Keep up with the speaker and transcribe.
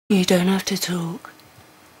You don't have to talk.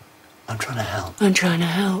 I'm trying to help. I'm trying to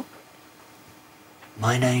help.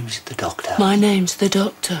 My name's the Doctor. My name's the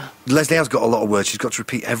Doctor. Leslie has got a lot of words. She's got to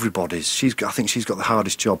repeat everybody's. I think she's got the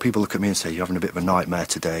hardest job. People look at me and say, you're having a bit of a nightmare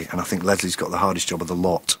today. And I think Leslie's got the hardest job of the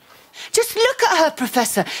lot. Just look at her,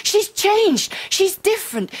 Professor. She's changed. She's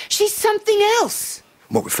different. She's something else.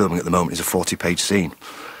 What we're filming at the moment is a 40-page scene.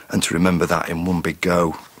 And to remember that in one big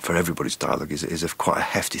go for everybody's dialogue is quite a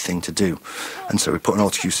hefty thing to do. And so we put an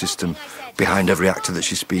auto-cue system behind every actor that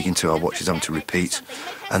she's speaking to or what she's having to repeat.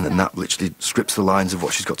 And then that literally scripts the lines of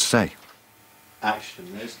what she's got to say. Action,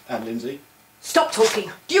 Liz. And Lindsay. Stop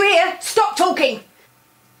talking. Do you hear? Stop talking.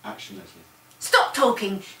 Action, Leslie. Stop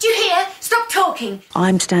talking. Do you hear? Stop talking.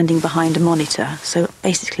 I'm standing behind a monitor, so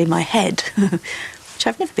basically my head, which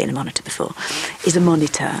I've never been a monitor before, is a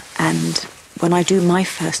monitor. And when I do my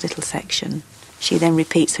first little section, she then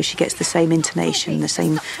repeats, so she gets the same intonation, the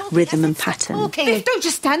same rhythm and pattern. Biff, don't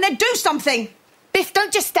just stand there. Do something. Biff,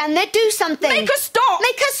 don't just stand there. Do something. Make her stop.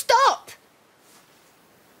 Make her stop.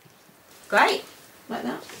 Great. Like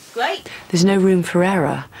that. Great. There's no room for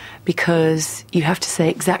error because you have to say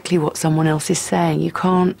exactly what someone else is saying. You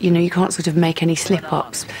can't sort of make any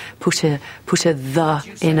slip-ups, put a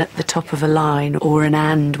the in at the top of a line or an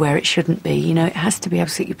and where it shouldn't be. You know, it has to be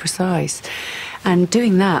absolutely precise. And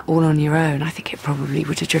doing that all on your own, I think it probably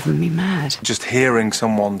would have driven me mad. Just hearing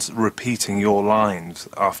someone's repeating your lines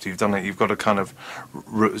after you've done it, you've got to kind of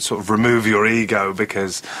sort of remove your ego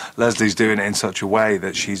because Leslie's doing it in such a way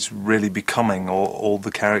that she's really becoming all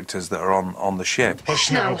the characters that are on the ship. Hush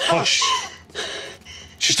now, hush.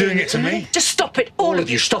 She's doing it to me. Just stop it. All of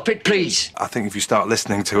you, stop it, please. I think if you start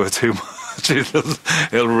listening to her too much,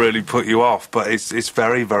 it'll really put you off. But it's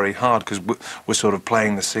very, very hard because we're sort of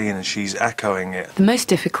playing the scene and she's echoing it. The most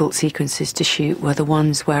difficult sequences to shoot were the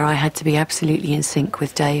ones where I had to be absolutely in sync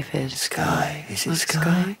with David. Sky. Is it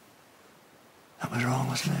Sky? That was wrong,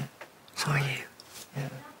 wasn't it? Sorry, you. Yeah.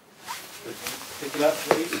 Pick it up,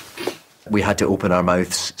 please. We had to open our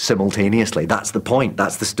mouths simultaneously. That's the point.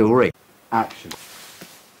 That's the story. Action.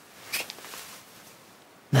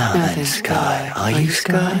 Now then, Sky. Are you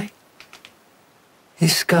Sky?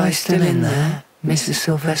 Is Sky still in there, Mrs.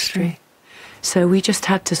 Silvestry? So we just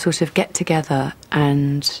had to sort of get together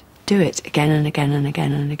and do it again and again and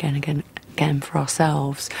again and again and again for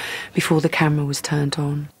ourselves before the camera was turned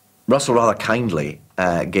on. Russell rather kindly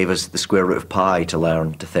gave us the square root of pi to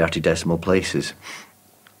learn to 30 decimal places.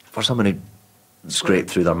 For someone who scraped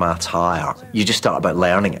through their maths higher, you just start about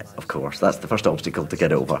learning it, of course. That's the first obstacle to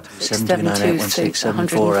get over.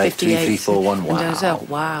 7298167483341. Wow.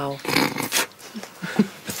 Wow.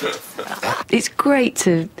 It's great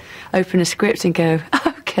to open a script and go,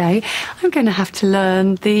 OK, I'm going to have to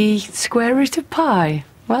learn the square root of pi.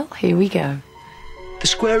 Well, here we go. The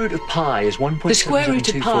square root of pi is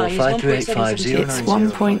 1.77245385090. It's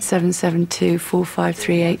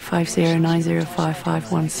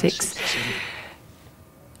 1.772453850905516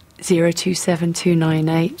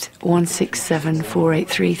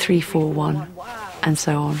 0272981674833341 and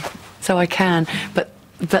so on. So I can, but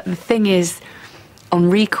the thing is, on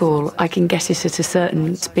recall, I can get it at a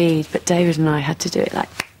certain speed, but David and I had to do it like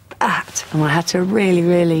that, and I had to really,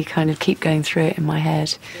 really kind of keep going through it in my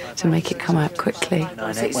head to make it come out quickly.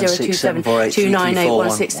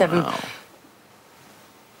 16027283341. Wow.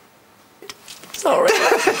 Sorry.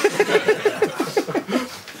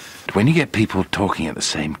 When you get people talking at the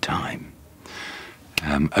same time,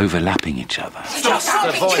 overlapping each other, it's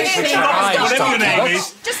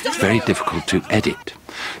very difficult to edit.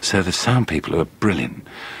 So the sound people who are brilliant,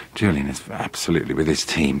 Julian is absolutely with his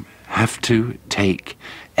team, have to take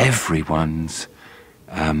everyone's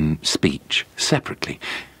speech separately.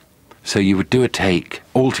 So you would do a take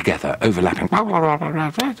all together, overlapping,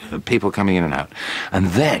 people coming in and out.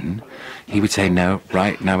 And then he would say, no,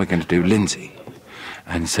 right, now we're going to do Lindsay.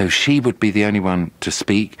 And so she would be the only one to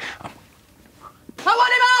speak. I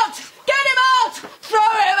want him out! Get him out! Throw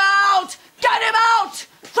him out! Get him out!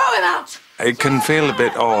 Throw him out! It can feel a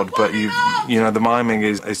bit odd, but you know, the miming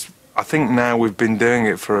is I think now we've been doing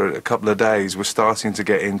it for a couple of days, we're starting to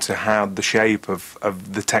get into how the shape of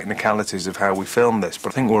the technicalities of how we film this, but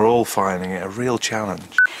I think we're all finding it a real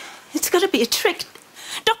challenge. It's got to be a trick.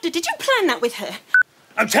 Doctor, did you plan that with her?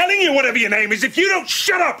 I'm telling you whatever your name is, if you don't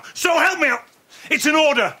shut up, so help me out. It's an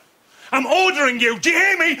order. I'm ordering you. Do you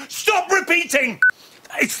hear me? Stop repeating.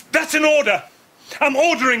 That's an order. I'm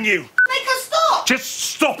ordering you. Make her stop! Just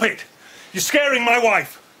stop it. You're scaring my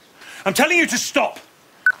wife. I'm telling you to stop.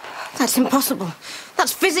 That's impossible.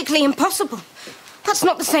 That's physically impossible. That's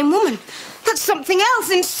not the same woman. That's something else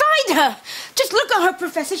inside her. Just look at her,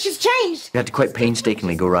 Professor. She's changed. We had to quite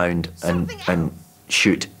painstakingly go round and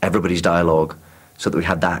shoot everybody's dialogue so that we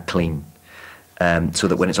had that clean. So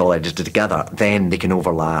that when it's all edited together, then they can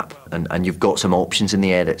overlap, and you've got some options in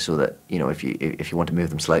the edit so that, you know, if you want to move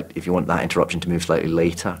them slightly, if you want that interruption to move slightly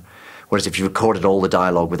later. Whereas if you recorded all the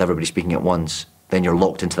dialogue with everybody speaking at once, then you're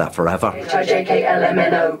locked into that forever.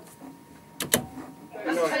 HIJKLMNO.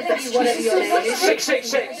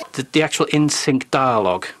 The actual in-sync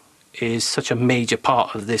dialogue is such a major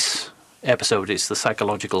part of this episode. It's the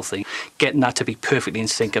psychological thing, getting that to be perfectly in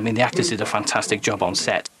sync. I mean, the actors did a fantastic job on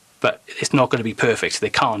set, but it's not going to be perfect. They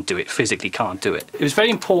can't do it, physically can't do it. It was very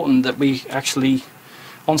important that we actually,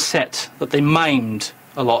 on set, that they mimed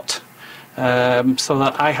a lot, so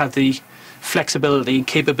that I had the flexibility and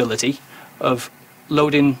capability of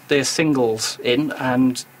loading their singles in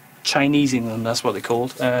and Chinesing them, that's what they're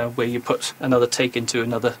called, where you put another take into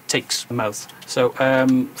another take's mouth. So,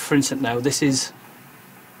 for instance now, this is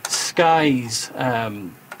Sky's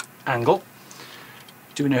angle,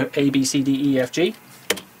 doing a A, B, C, D, E, F, G.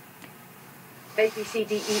 A, B, C,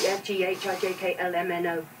 D, E, F, G, H, I, J, K, L, M, N,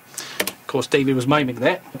 O. Of course, David was miming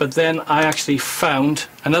there, but then I actually found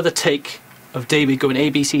another take of David going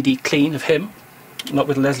A, B, C, D clean of him, not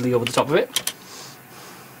with Leslie over the top of it.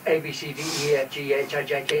 A, B, C, D, E, F, G, H, I,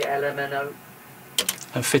 J, K, L, M, N, O.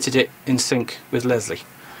 And fitted it in sync with Leslie.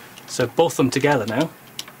 So both of them together now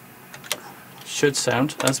should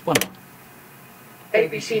sound as one. A,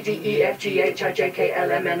 B, C, D, E, F, G, H, I, J, K,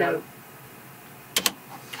 L, M, N, O.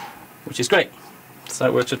 Which is great. So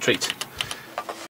that works a treat.